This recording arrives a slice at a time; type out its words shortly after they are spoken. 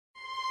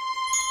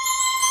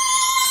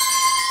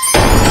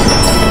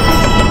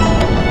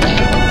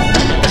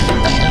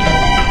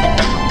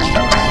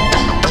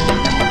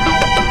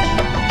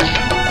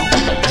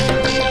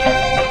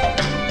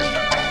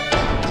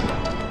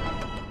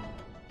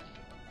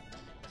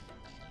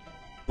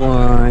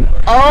One.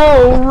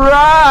 All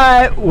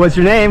right. What's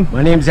your name?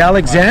 My name's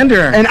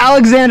Alexander. And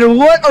Alexander,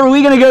 what are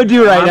we gonna go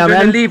do right now, man?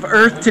 I'm gonna leave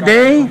Earth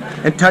today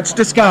and touch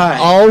the sky.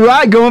 All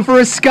right, going for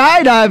a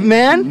skydive,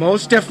 man.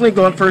 Most definitely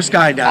going for a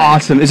skydive.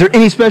 Awesome. Is there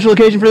any special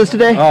occasion for this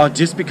today? Oh,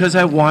 just because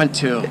I want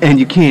to. And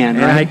you can,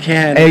 right? And I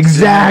can.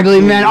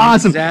 Exactly, man.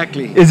 Awesome.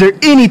 Exactly. Is there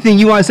anything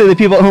you want to say to the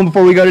people at home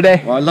before we go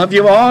today? Well, I love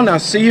you all, and I'll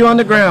see you on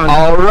the ground.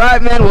 All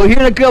right, man. Well, here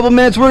in a couple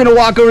minutes, we're gonna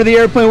walk over to the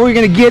airplane. We're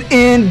gonna get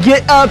in,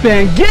 get up,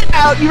 and get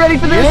out. You ready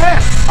for this?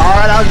 Yes. All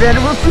right, Alexander.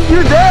 We'll see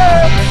you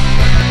there.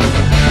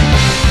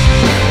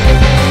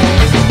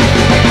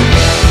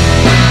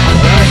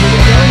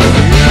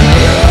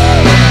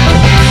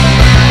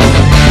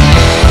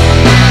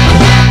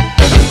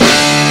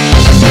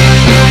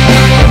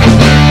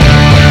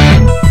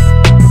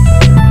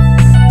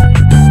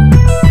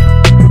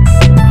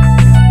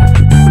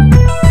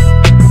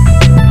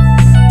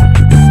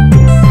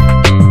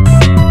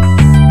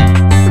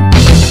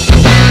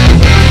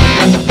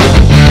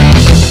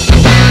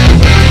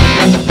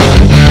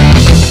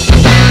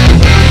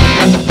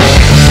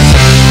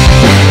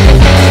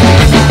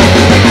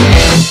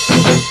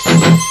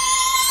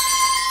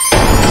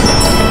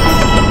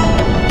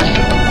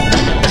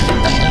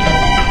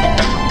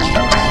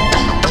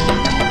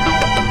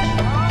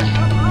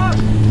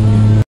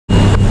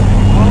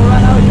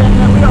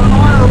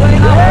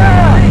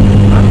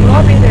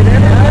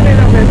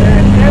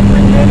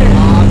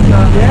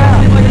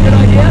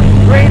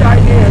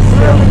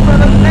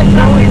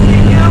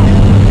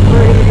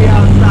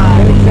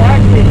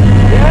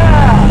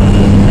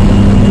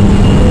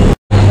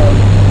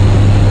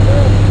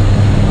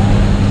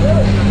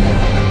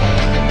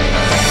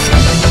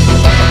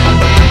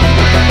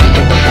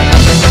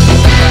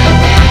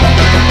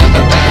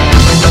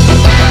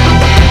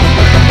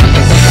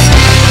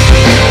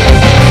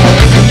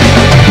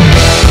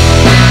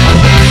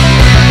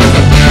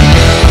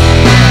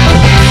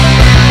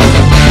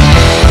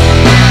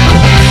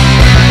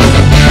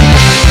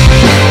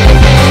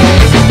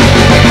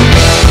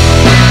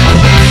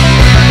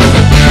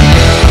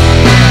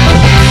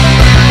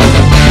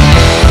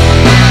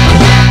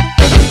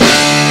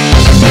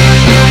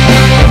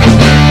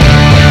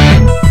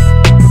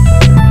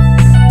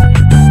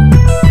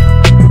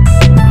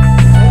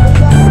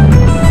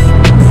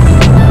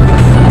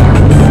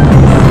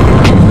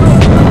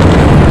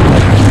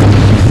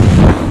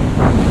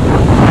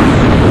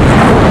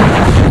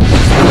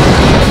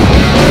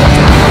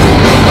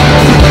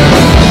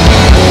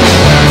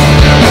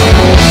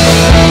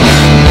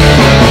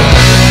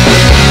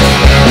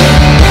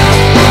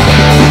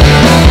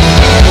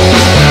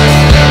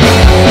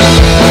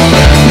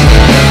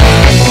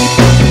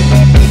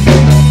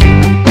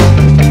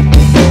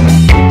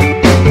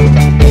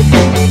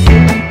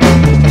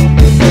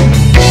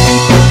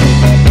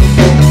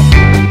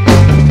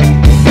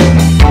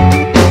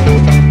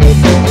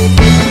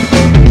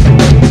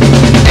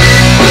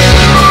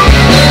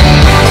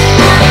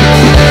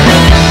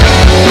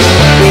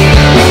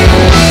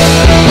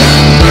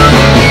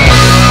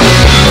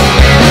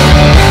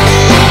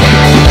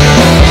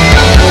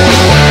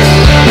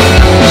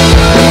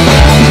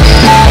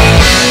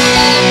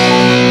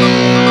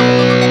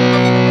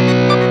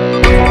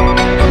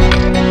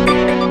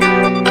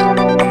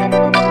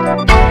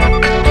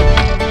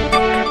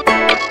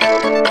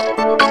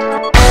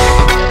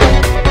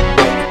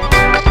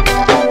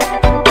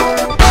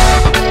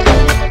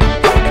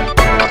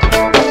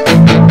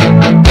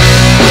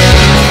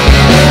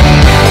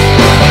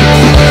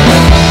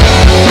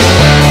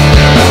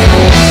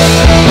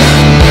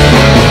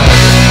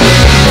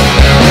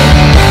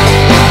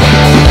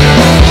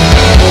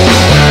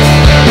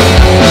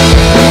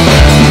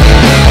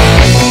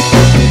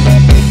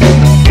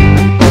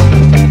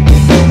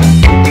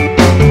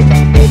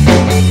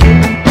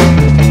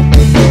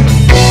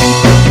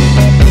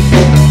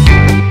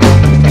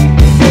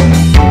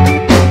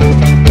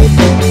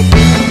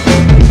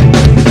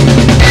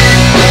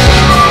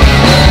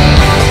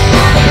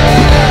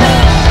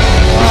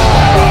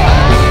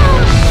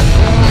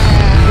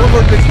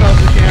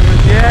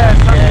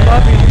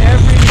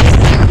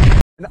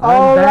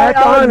 All right,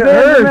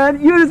 Alexander, man,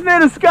 you just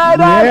made a skydive?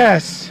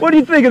 Yes. What do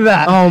you think of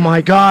that? Oh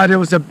my God, it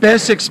was the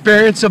best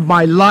experience of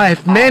my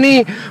life.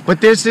 Many,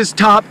 but this is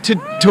top to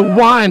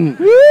one.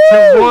 Woo!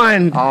 To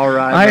one. All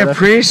right. I brother.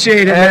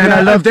 appreciate it, man. I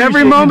loved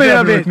every appreciate you moment of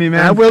jumping it. with me,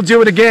 man. I will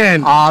do it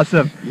again.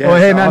 Awesome. Yes, well,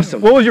 hey, man, awesome.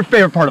 what was your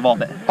favorite part of all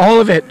of it?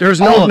 All of it. There's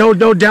All no of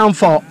no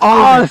downfall.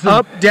 All of it.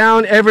 Up,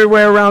 down,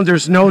 everywhere around.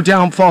 There's no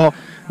downfall.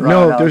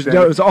 No, there's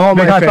no. It's all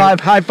my high favorite. five.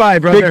 High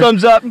five, brother. Big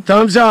thumbs up.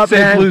 Thumbs up, Say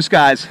man. blue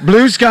skies.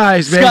 Blue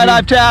skies, baby.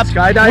 Skydive Taft.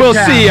 Skydive We'll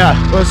Taft. see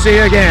ya. We'll see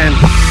you again.